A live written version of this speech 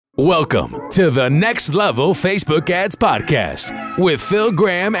Welcome to the Next Level Facebook Ads Podcast with Phil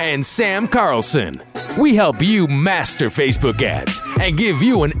Graham and Sam Carlson. We help you master Facebook ads and give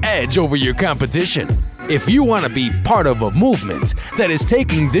you an edge over your competition. If you want to be part of a movement that is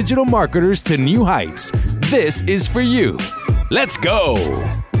taking digital marketers to new heights, this is for you. Let's go.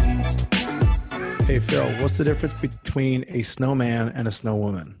 Hey, Phil, what's the difference between a snowman and a snow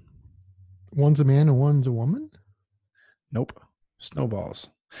woman? One's a man and one's a woman? Nope. Snowballs.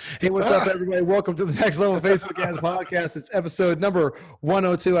 Hey, what's up, everybody? Welcome to the Next Level Facebook Ads Podcast. It's episode number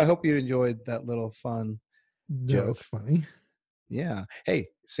 102. I hope you enjoyed that little fun joke. That was funny. Yeah. Hey,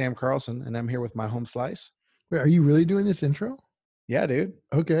 Sam Carlson, and I'm here with my home slice. Wait, are you really doing this intro? Yeah, dude.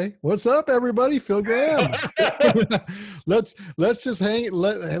 Okay. What's up, everybody? Phil Graham. let's just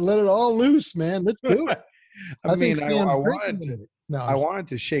let it all loose, man. Let's do it. I wanted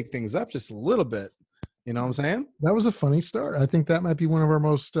to shake things up just a little bit. You know what I'm saying? That was a funny start. I think that might be one of our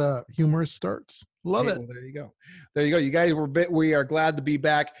most humorous starts. Love it. Well, there you go. There you go. You guys, we are glad to be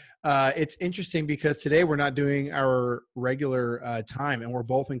back. It's interesting because today we're not doing our regular time, and we're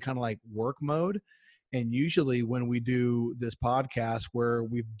both in kind of like work mode. And usually when we do this podcast where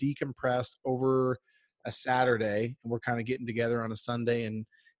we've decompressed over a Saturday and we're kind of getting together on a Sunday and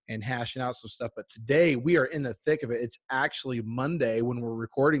hashing out some stuff. But today we are in the thick of it. It's actually Monday when we're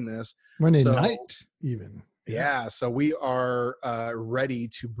recording this. Monday night even. Yeah. So we are ready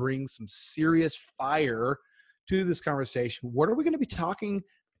to bring some serious fire to this conversation. What are we going to be talking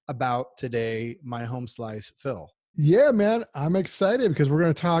about today, my home slice, Phil? Yeah, man. I'm excited because we're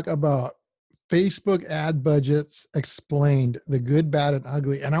going to talk about Facebook ad budgets explained, the good, bad, and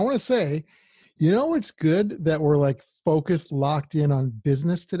ugly. And I want to say, you know what's good that we're like focused, locked in on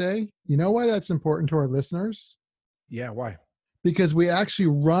business today? You know why that's important to our listeners? Yeah, why? Because we actually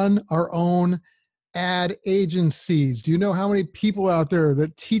run our own ad agencies. Do you know how many people out there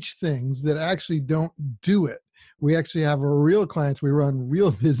that teach things that actually don't do it? We actually have real clients. We run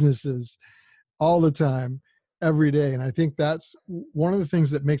real businesses all the time, every day. And I think that's one of the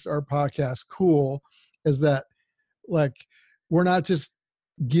things that makes our podcast cool is that like we're not just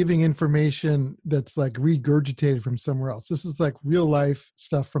giving information that's like regurgitated from somewhere else. This is like real life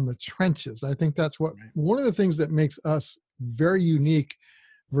stuff from the trenches. I think that's one of the things that makes us very unique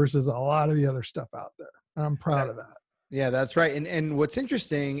versus a lot of the other stuff out there. I'm proud of that. Yeah, that's right. And what's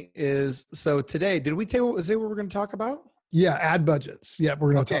interesting is, so today, did we say what we're going to talk about? Yeah, ad budgets. Yeah,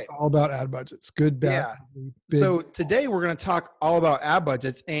 we're going to talk all about ad budgets. Good, bad. Yeah. So today we're going to talk all about ad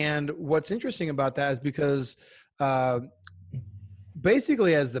budgets. And what's interesting about that is because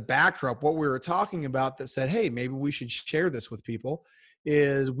basically as the backdrop, what we were talking about that said, hey, maybe we should share this with people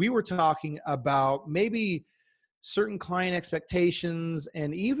is we were talking about maybe certain client expectations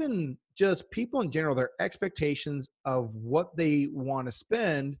and even just people in general, their expectations of what they want to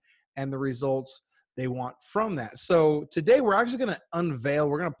spend and the results they want from that. So today we're actually going to unveil,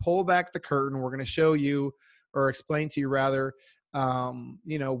 we're going to pull back the curtain. We're going to show you or explain to you rather,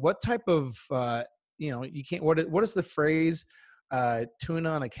 what type of, you can't, what is the phrase? Tuna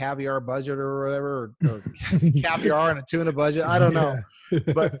on a caviar budget or whatever, or caviar on a tuna budget. I don't know,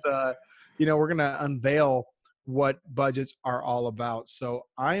 but we're going to unveil what budgets are all about. So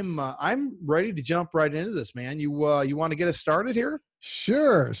I'm ready to jump right into this, man. You want to get us started here?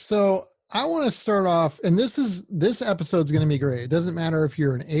 Sure. So I want to start off, and this episode's going to be great. It doesn't matter if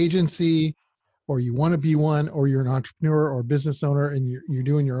you're an agency or you want to be one, or you're an entrepreneur or business owner and you're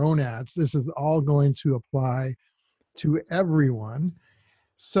doing your own ads. This is all going to apply to everyone.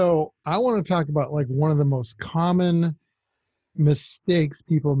 So I want to talk about like one of the most common mistakes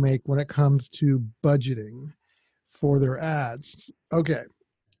people make when it comes to budgeting for their ads. Okay,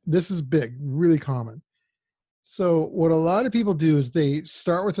 this is big, really common. So what a lot of people do is they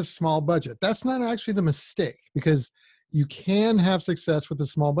start with a small budget. That's not actually the mistake because you can have success with a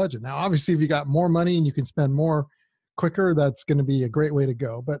small budget. Now, obviously, if you got more money and you can spend more quicker, that's going to be a great way to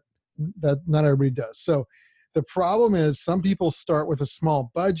go, but that not everybody does. So the problem is some people start with a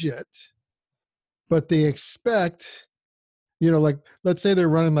small budget, but they expect, like let's say they're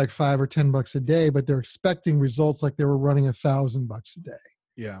running like $5 or $10 a day, but they're expecting results like they were running $1,000 a day.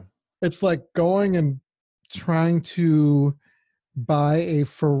 Yeah. It's like going and trying to buy a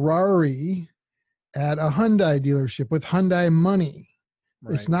Ferrari at a Hyundai dealership with Hyundai money.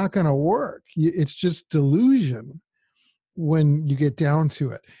 Right. It's not going to work. It's just delusion when you get down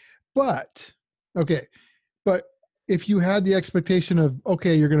to it. But if you had the expectation of,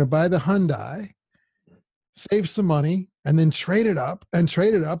 okay, you're going to buy the Hyundai, save some money, and then trade it up, and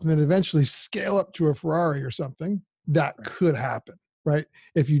then eventually scale up to a Ferrari or something, that could happen, right?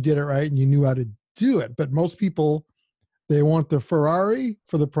 If you did it right and you knew how to do it. But most people, They want the Ferrari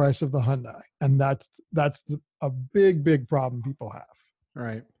for the price of the Hyundai. And that's a big problem people have.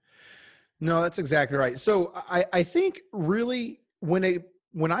 Right. No, that's exactly right. So I think really when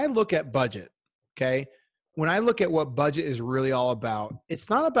I look at budget, okay, when I look at what budget is really all about, it's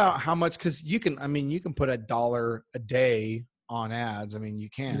not about how much, because you can put $1 a day on ads. I mean, you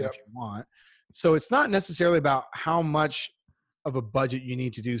can if you want. So it's not necessarily about how much of a budget you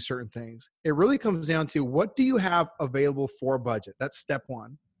need to do certain things. It really comes down to, what do you have available for budget? That's step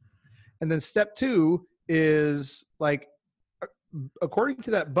one. And then step two is, like, according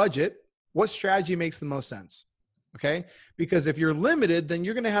to that budget, what strategy makes the most sense? Okay. Because if you're limited, then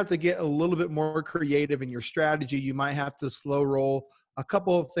you're going to have to get a little bit more creative in your strategy. You might have to slow roll a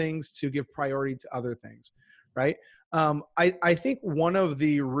couple of things to give priority to other things. Right. I think one of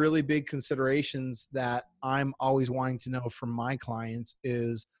the really big considerations that I'm always wanting to know from my clients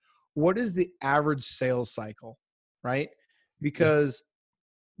is, what is the average sales cycle? Right. Because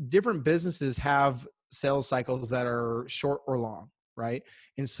different businesses have sales cycles that are short or long. Right.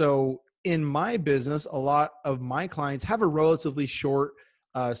 And so in my business, a lot of my clients have a relatively short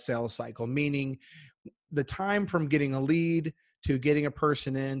sales cycle, meaning the time from getting a lead to getting a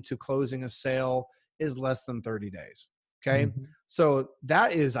person in to closing a sale is less than 30 days. Okay. Mm-hmm. So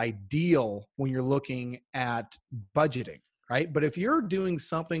that is ideal when you're looking at budgeting, right? But if you're doing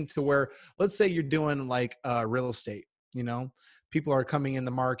something to where, let's say you're doing like real estate, people are coming in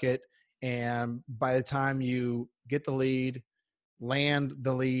the market, and by the time you get the lead, land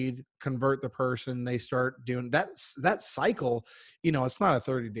the lead, convert the person, they start doing that cycle, it's not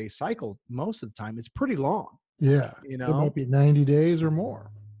a 30-day cycle. Most of the time it's pretty long. Yeah. It might be 90 days or more.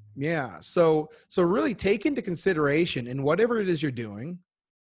 Yeah. So really take into consideration, in whatever it is you're doing,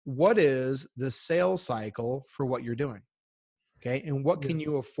 what is the sales cycle for what you're doing? Okay. And what can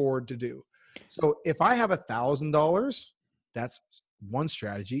you afford to do? So if I have $1,000, that's one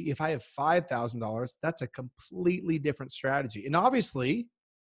strategy. If I have $5,000, that's a completely different strategy. And obviously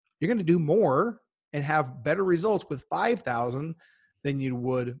you're going to do more and have better results with 5,000 than you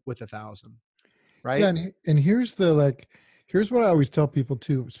would with 1,000. Right. Yeah, and here's what I always tell people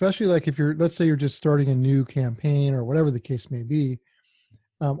too, especially like if let's say you're just starting a new campaign or whatever the case may be,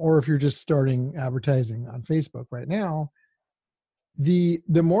 or if you're just starting advertising on Facebook right now, the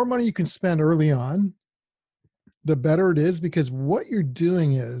more money you can spend early on, the better it is, because what you're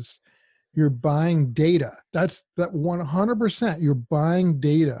doing is you're buying data. That's that 100%. You're buying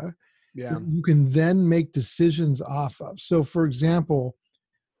data that you can then make decisions off of. So for example,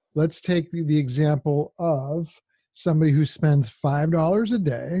 let's take the example of somebody who spends $5 a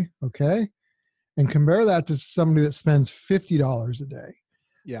day, okay? And compare that to somebody that spends $50 a day.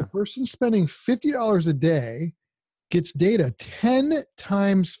 Yeah. The person spending $50 a day gets data 10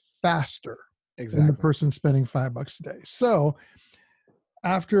 times faster than the person spending $5 a day. So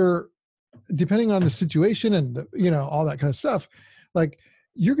depending on the situation and all that kind of stuff, like,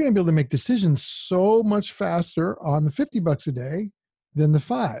 you're going to be able to make decisions so much faster on the $50 a day than the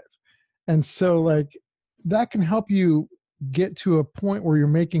 5. And so like, that can help you get to a point where you're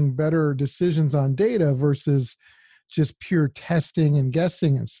making better decisions on data versus just pure testing and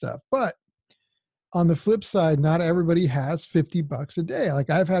guessing and stuff. But on the flip side, not everybody has $50 a day. Like,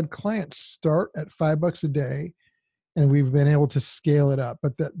 I've had clients start at $5 a day and we've been able to scale it up.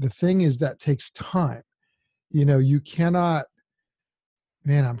 But the thing is, that takes time. You cannot,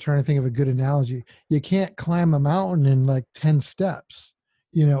 man, I'm trying to think of a good analogy. You can't climb a mountain in like 10 steps.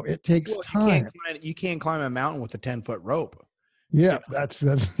 It takes time. You can't climb a mountain with a 10-foot rope. Yeah, that's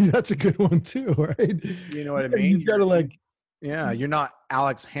a good one too, right? You know what I mean? You gotta you're not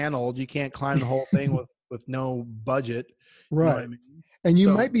Alex Honnold. You can't climb the whole thing with no budget. Right. You know what I mean? And you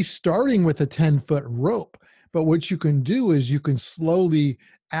might be starting with a 10-foot rope, but what you can do is you can slowly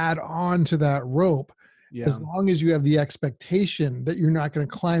add on to that rope. Yeah. As long as you have the expectation that you're not going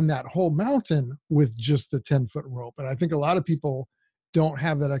to climb that whole mountain with just the 10-foot rope. And I think a lot of people don't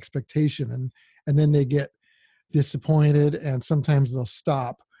have that expectation, and then they get disappointed, and sometimes they'll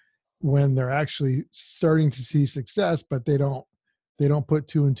stop when they're actually starting to see success, but they don't put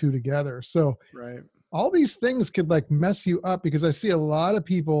 2 and 2 together. So right. All these things could like mess you up, because I see a lot of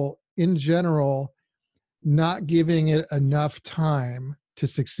people in general not giving it enough time to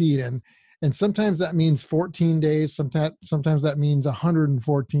succeed. And sometimes that means 14 days. Sometimes that means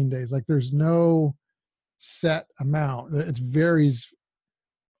 114 days. Like, there's no set amount. It varies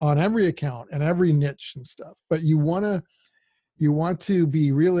on every account and every niche and stuff. But you want to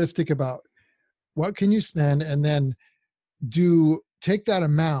be realistic about what can you spend, and then take that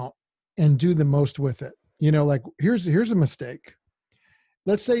amount and do the most with it. Like, here's a mistake.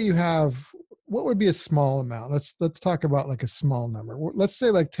 Let's say you have what would be a small amount? Let's talk about like a small number. Let's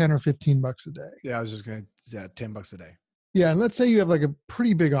say like 10 or 15 bucks a day. Yeah, I was just going to say $10 a day. Yeah. And let's say you have like a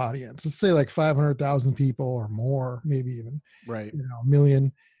pretty big audience. Let's say like 500,000 people or more, maybe even, Right. a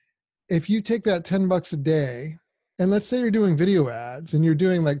million. If you take that $10 a day, and let's say you're doing video ads and you're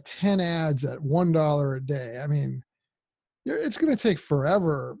doing like 10 ads at $1 a day. I mean, it's going to take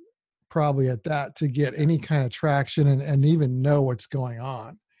forever probably at that to get any kind of traction and even know what's going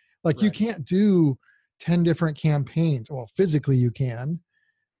on. Like you can't do 10 different campaigns. Well, physically you can,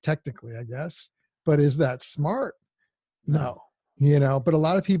 technically, I guess, but is that smart? No, but a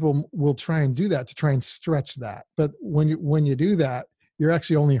lot of people will try and do that to try and stretch that. But when you do that, you're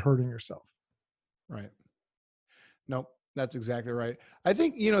actually only hurting yourself. Right. Nope. That's exactly right. I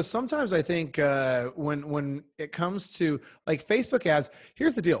think, sometimes I think when it comes to like Facebook ads,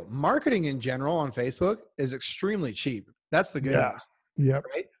 here's the deal. Marketing in general on Facebook is extremely cheap. That's the good news. Yep.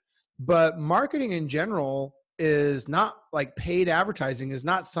 Right. But marketing in general is not like paid advertising is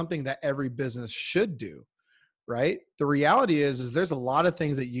not something that every business should do. Right. The reality is there's a lot of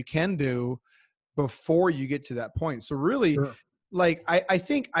things that you can do before you get to that point. So really, like I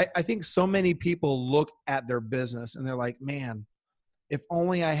think so many people look at their business and they're like, man, if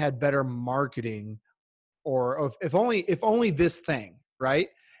only I had better marketing, or if only this thing, right?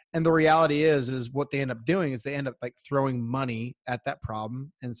 And the reality is what they end up doing is they end up like throwing money at that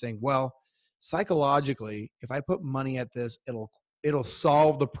problem and saying, well, psychologically, if I put money at this, it'll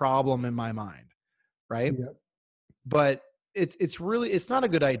solve the problem in my mind, right? Yep. But it's not a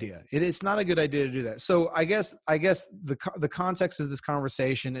good idea. It's not a good idea to do that. So I guess the context of this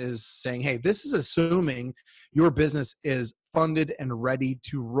conversation is saying, hey, this is assuming your business is funded and ready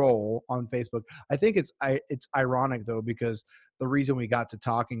to roll on Facebook. I think it's ironic though, because the reason we got to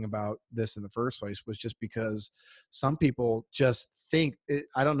talking about this in the first place was just because some people just think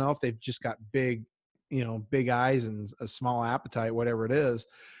I don't know if they've just got big eyes and a small appetite, whatever it is,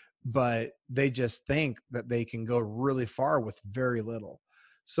 but they just think that they can go really far with very little.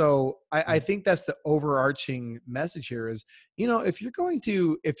 So I think that's the overarching message here is, if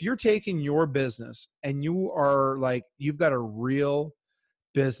you're taking your business and you are like, you've got a real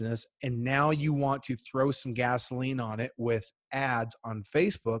business and now you want to throw some gasoline on it with ads on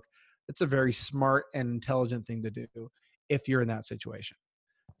Facebook, that's a very smart and intelligent thing to do if you're in that situation.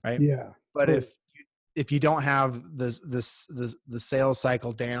 Right. Yeah. But if you don't have the sales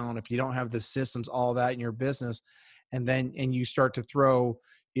cycle down, if you don't have the systems, all that in your business, and you start to throw,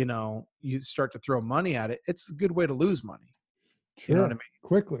 money at it, it's a good way to lose money. Sure. You know what I mean?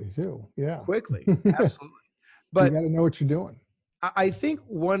 Quickly too. Yeah. Quickly. Absolutely. But you got to know what you're doing. I think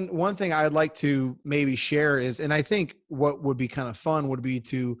one thing I'd like to maybe share is, and I think what would be kind of fun would be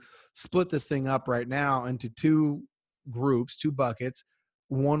to split this thing up right now into two groups, two buckets.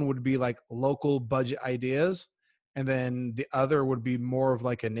 One would be like local budget ideas, and then the other would be more of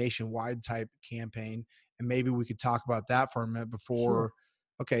like a nationwide type campaign. And maybe we could talk about that for a minute before. Sure.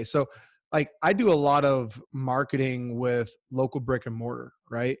 Okay. So like I do a lot of marketing with local brick and mortar,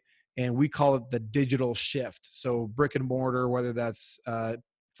 right? And we call it the digital shift. So brick and mortar, whether that's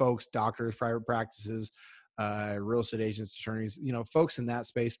folks, doctors, private practices, real estate agents, attorneys, folks in that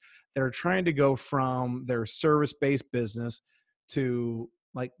space that are trying to go from their service-based business to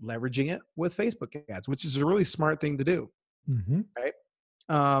like leveraging it with Facebook ads, which is a really smart thing to do. Mm-hmm.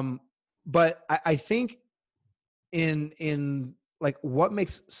 Right. But I think in like what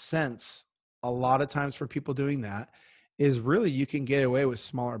makes sense a lot of times for people doing that is really you can get away with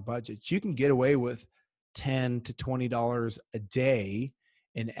smaller budgets. You can get away with $10 to $20 a day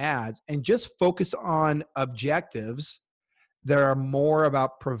in ads and just focus on objectives that are more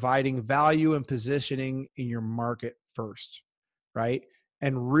about providing value and positioning in your market first. Right.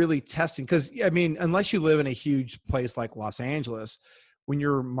 And really testing, because I mean, unless you live in a huge place like Los Angeles, when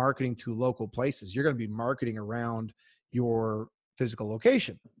you're marketing to local places, you're going to be marketing around your physical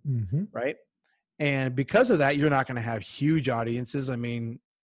location, right? And because of that, you're not going to have huge audiences. I mean,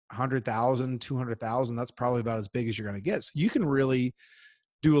 100,000, 200,000, that's probably about as big as you're going to get. So you can really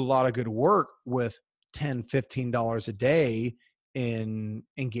do a lot of good work with $10, $15 a day in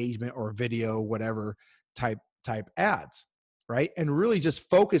engagement or video, whatever type ads. Right. And really just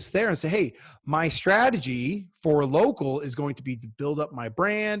focus there and say, hey, my strategy for local is going to be to build up my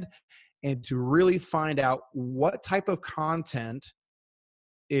brand and to really find out what type of content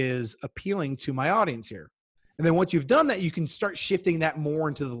is appealing to my audience here. And then once you've done that, you can start shifting that more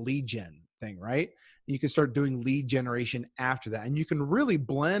into the lead gen thing, right? You can start doing lead generation after that. And you can really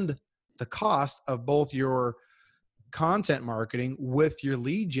blend the cost of both your content marketing with your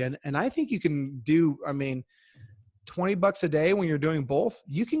lead gen. And I think you can do, $20 a day when you're doing both,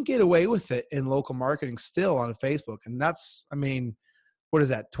 you can get away with it in local marketing still on Facebook. And that's, I mean, what is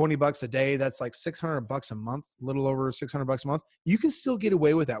that? $20 a day. That's like $600 a month, a little over $600 a month. You can still get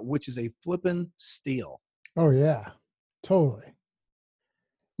away with that, which is a flippin' steal. Oh yeah, totally.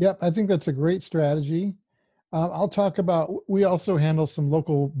 Yep. I think that's a great strategy. I'll talk about, we also handle some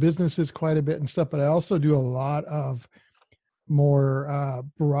local businesses quite a bit and stuff, but I also do a lot of more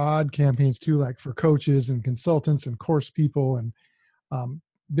broad campaigns too, like for coaches and consultants and course people and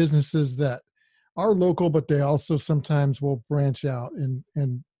businesses that are local, but they also sometimes will branch out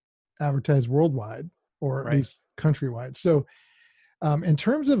and advertise worldwide or at least countrywide. So in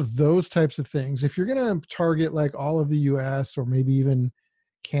terms of those types of things, if you're going to target like all of the US or maybe even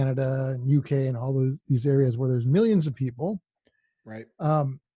Canada and UK and all these areas where there's millions of people, right?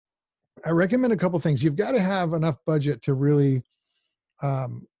 I recommend a couple things. You've got to have enough budget to really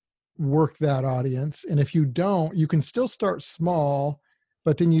work that audience. And if you don't, you can still start small,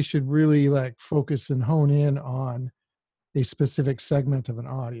 but then you should really like focus and hone in on a specific segment of an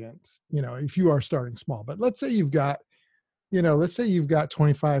audience, you know, if you are starting small. But let's say you've got, you know, let's say you've got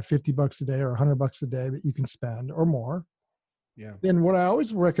 $25, $50 a day or $100 a day that you can spend or more. Yeah. Then what I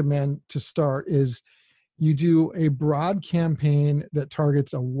always recommend to start is you do a broad campaign that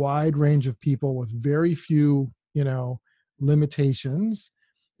targets a wide range of people with very few, you know, limitations.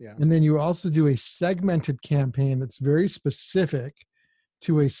 Yeah. And then you also do a segmented campaign that's very specific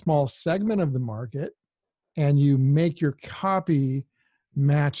to a small segment of the market, and you make your copy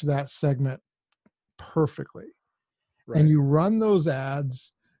match that segment perfectly. Right. And you run those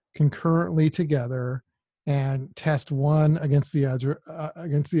ads concurrently together and test one against the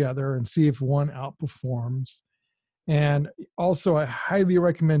other and see if one outperforms. And also I highly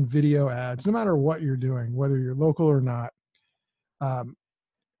recommend video ads, no matter what you're doing, whether you're local or not.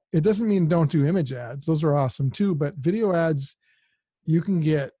 It doesn't mean don't do image ads. Those are awesome too, but video ads, you can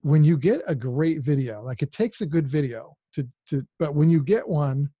get, when you get a great video, like it takes a good video but when you get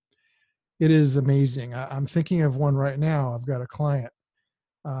one, it is amazing. I'm thinking of one right now. I've got a client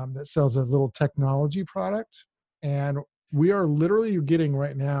that sells a little technology product, and we are literally getting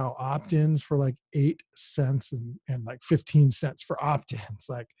right now opt-ins for like 8 cents and like 15 cents for opt-ins.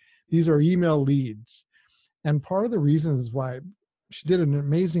 Like these are email leads. And part of the reason is why she did an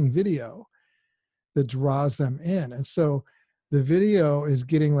amazing video that draws them in. And so the video is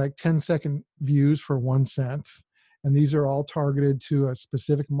getting like 10-second views for 1 cent. And these are all targeted to a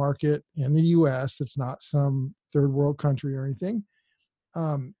specific market in the US. It's not some third world country or anything.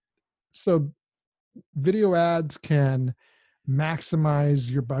 So video ads can maximize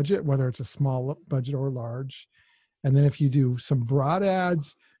your budget, whether it's a small budget or large. And then if you do some broad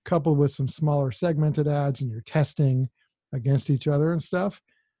ads coupled with some smaller segmented ads and you're testing against each other and stuff,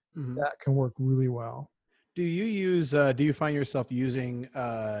 that can work really well. Do you find yourself using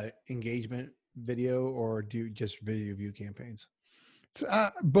engagement video, or do you just video view campaigns?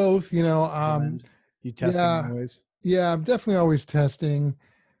 Both, you know. You test them always? Yeah, I'm definitely always testing.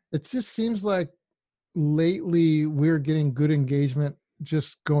 It just seems like lately we're getting good engagement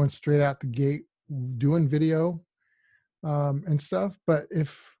just going straight out the gate doing video and stuff. But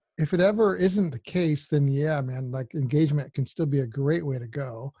if it ever isn't the case, then yeah, man, like engagement can still be a great way to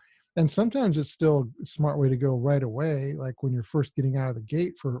go. And sometimes it's still a smart way to go right away, like when you're first getting out of the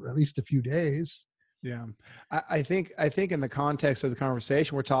gate for at least a few days. Yeah. I think in the context of the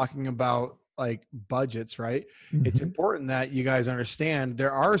conversation, we're talking about like budgets, right? Mm-hmm. It's important that you guys understand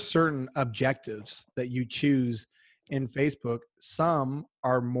there are certain objectives that you choose in Facebook. Some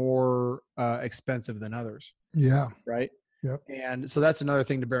are more expensive than others. Yeah. Right. Yep. And so that's another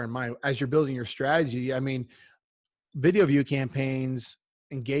thing to bear in mind as you're building your strategy. I mean, video view campaigns,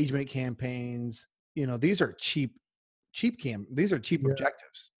 engagement campaigns, you know, these are cheap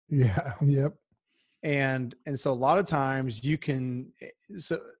objectives. Yeah. Yep. And so a lot of times you can,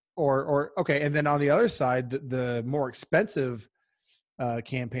 okay. And then on the other side, the more expensive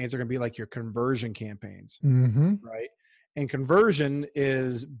campaigns are going to be like your conversion campaigns, right? And conversion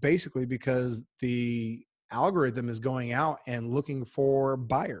is basically because the algorithm is going out and looking for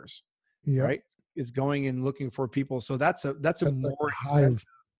buyers, right? It's going and looking for people. So that's a more expensive.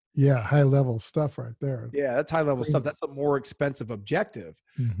 High level stuff right there. Yeah, that's high level stuff. That's a more expensive objective.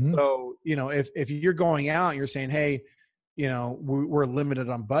 So, you know, if you're going out and you're saying, hey, you know, we're limited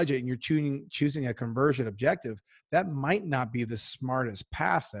on budget, and you're choosing a conversion objective, that might not be the smartest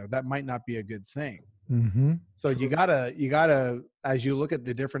path there. That might not be a good thing. So you gotta, as you look at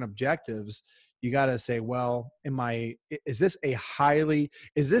the different objectives, you gotta say, well, is this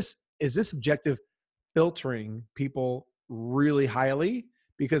objective filtering people really highly?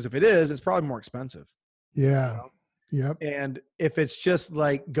 Because if it is, it's probably more expensive. Yeah. You know? Yep. And if it's just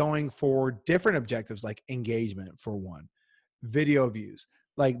like going for different objectives, like engagement for one, video views,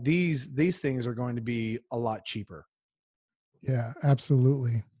 like these things are going to be a lot cheaper. Yeah,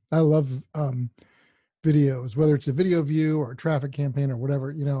 absolutely. I love videos, whether it's a video view or a traffic campaign or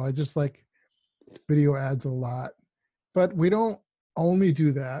whatever. I just like video ads a lot. But we don't only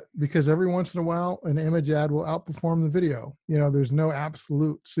do that, because every once in a while an image ad will outperform the video. There's no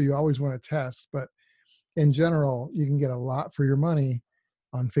absolute, so you always want to test. But in general, you can get a lot for your money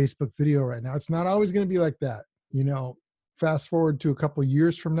on Facebook video right now. It's not always going to be like that. Fast forward to a couple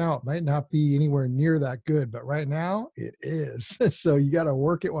years from now, it might not be anywhere near that good, but right now it is. So you got to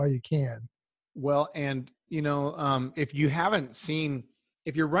work it while you can. Well, and if you haven't seen,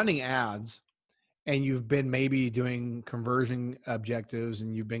 if you're running ads and you've been maybe doing conversion objectives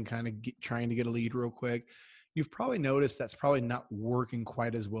and you've been kind of trying to get a lead real quick, you've probably noticed that's probably not working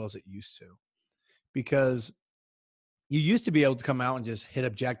quite as well as it used to, because you used to be able to come out and just hit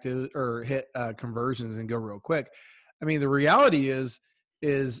objectives or hit conversions and go real quick. I mean, the reality is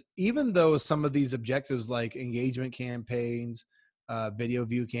even though some of these objectives like engagement campaigns, video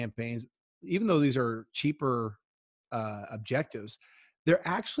view campaigns, even though these are cheaper objectives, they're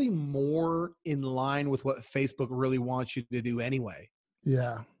actually more in line with what Facebook really wants you to do anyway.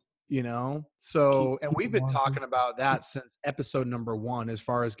 Yeah. So, and we've been talking about that since episode number 1, as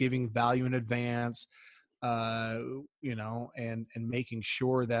far as giving value in advance, and making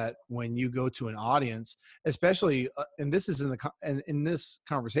sure that when you go to an audience, especially, and this is in this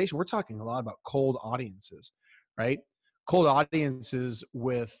conversation, we're talking a lot about cold audiences, right? Cold audiences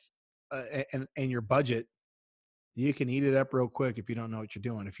with, and your budget, you can eat it up real quick if you don't know what you're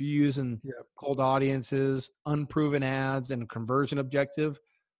doing. If you're using cold audiences, unproven ads, and a conversion objective,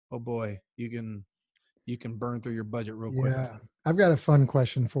 oh boy, you can burn through your budget real quick. Yeah. I've got a fun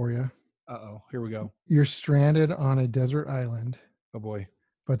question for you. Uh-oh, here we go. You're stranded on a desert island. Oh boy.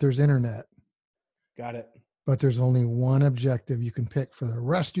 But there's internet. Got it. But there's only one objective you can pick for the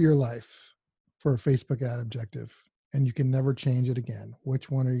rest of your life for a Facebook ad objective, and you can never change it again. Which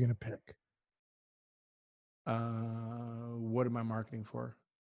one are you going to pick? What am I marketing for?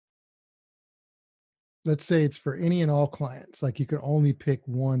 Let's say it's for any and all clients. Like you can only pick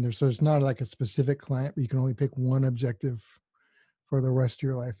one. So it's not like a specific client, but you can only pick one objective for the rest of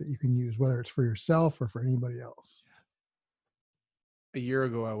your life that you can use, whether it's for yourself or for anybody else. A year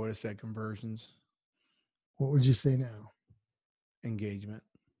ago, I would have said conversions. What would you say now? Engagement.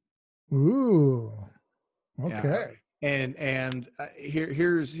 Ooh. Okay. Yeah. And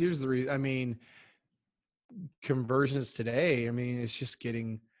here's the reason. I mean, conversions today, I mean, it's just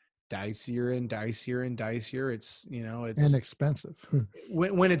getting dicier and dicier and dicier. It's, it's and expensive.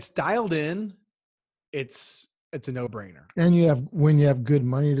 when it's dialed in, it's a no-brainer. And when you have good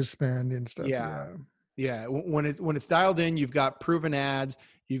money to spend and stuff. Yeah. When it's dialed in, you've got proven ads,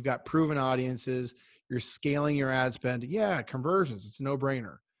 you've got proven audiences, you're scaling your ad spend. Yeah, conversions, it's a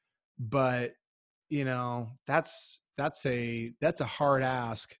no-brainer. But that's a hard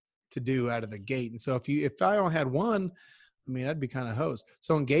ask to do out of the gate. And so if I only had one, I mean, I'd be kind of hosed.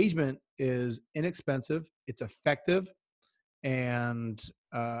 So engagement is inexpensive, it's effective, and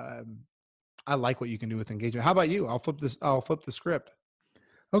I like what you can do with engagement. How about you? I'll flip the script.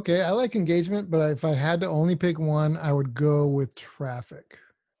 Okay, I like engagement, but if I had to only pick one, I would go with traffic.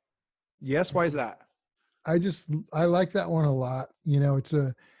 Yes, why is that? I like that one a lot.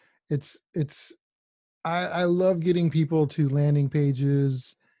 I love getting people to landing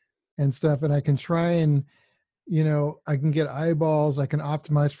pages and stuff, and I can try and, I can get eyeballs, I can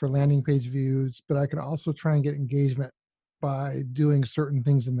optimize for landing page views, but I can also try and get engagement by doing certain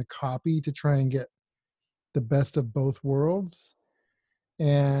things in the copy to try and get the best of both worlds.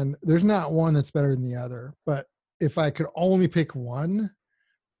 And there's not one that's better than the other, but if I could only pick one,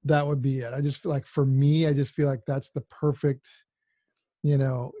 that would be it. I just feel like, for me, I just feel like that's the perfect,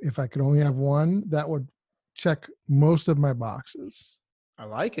 if I could only have one, that would check most of my boxes. I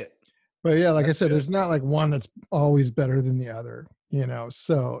like it. But yeah, like I said, there's not like one that's always better than the other,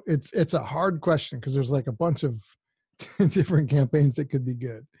 so it's a hard question because there's like a bunch of different campaigns that could be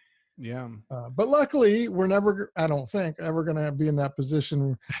good. Yeah. But luckily we're never, I don't think, ever going to be in that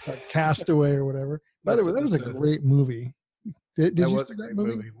position, like Castaway or whatever. By the way, that was a great movie. Did you see that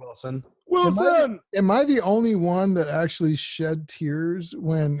movie? Wilson. Am I the only one that actually shed tears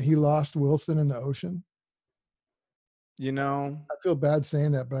when he lost Wilson in the ocean? I feel bad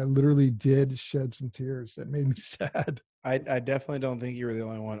saying that, but I literally did shed some tears. That made me sad. I definitely don't think you were the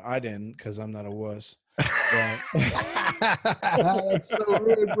only one. I didn't, because I'm not a wuss. That's so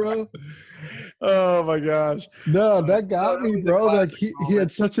rude, bro. Oh my gosh. No, that got me, bro. Like he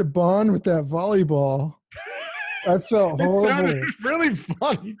had such a bond with that volleyball. I felt horrible. It sounded really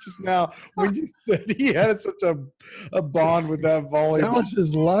funny just now when you said he had such a bond with that volleyball. That was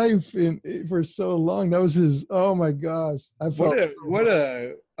his life for so long. That was his. Oh my gosh! What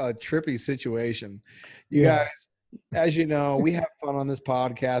a trippy situation. You guys, as you know, we have fun on this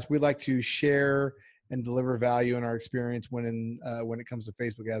podcast. We like to share and deliver value in our experience when it comes to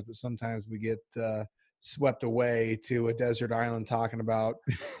Facebook ads, but sometimes we get swept away to a desert island talking about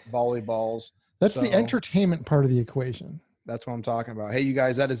volleyballs. That's the entertainment part of the equation. That's what I'm talking about. Hey, you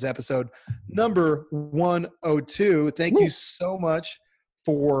guys, that is episode number 102. Thank you so much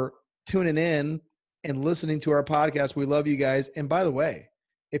for tuning in and listening to our podcast. We love you guys. And by the way,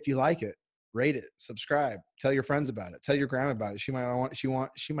 if you like it, rate it, subscribe, tell your friends about it, tell your grandma about it. She might want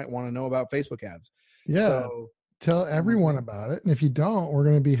to know about Facebook ads. Yeah. So, tell everyone about it. And if you don't, we're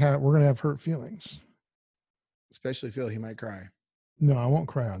going to have hurt feelings. Especially Phil, he might cry. No, I won't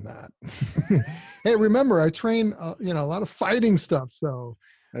cry on that. Hey, remember, I train, a lot of fighting stuff. So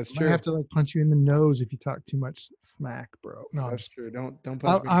that's true. I have to punch you in the nose if you talk too much smack, bro. No, that's true. Don't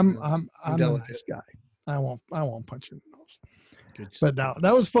punch me. I'm a nice guy. I won't punch you in the nose. But now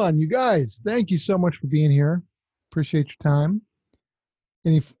that was fun, you guys. Thank you so much for being here. Appreciate your time.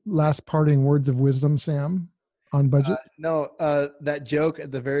 Any last parting words of wisdom, Sam, on budget? No, that joke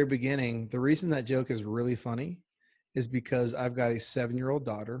at the very beginning, the reason that joke is really funny is because I've got a 7-year-old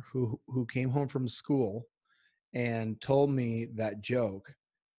daughter who came home from school and told me that joke,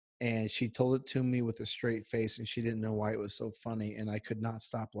 and she told it to me with a straight face, and she didn't know why it was so funny, and I could not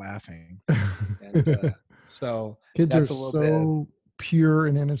stop laughing. And so kids that's are a little so pure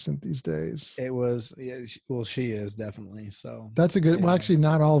and innocent these days. It was, well, she is definitely. So that's a good. Well, actually,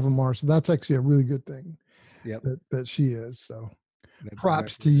 not all of them are. So that's actually a really good thing. Yep. That she is. So that's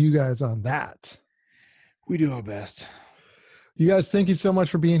props exactly. to you guys on that. We do our best. You guys, thank you so much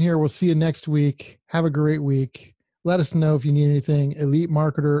for being here. We'll see you next week. Have a great week. Let us know if you need anything.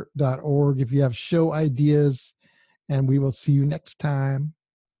 EliteMarketer.org if you have show ideas, and we will see you next time.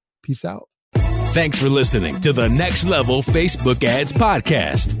 Peace out. Thanks for listening to the Next Level Facebook Ads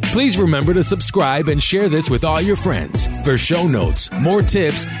Podcast. Please remember to subscribe and share this with all your friends. For show notes, more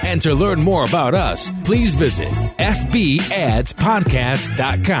tips, and to learn more about us, please visit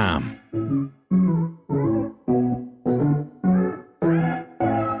fbadspodcast.com.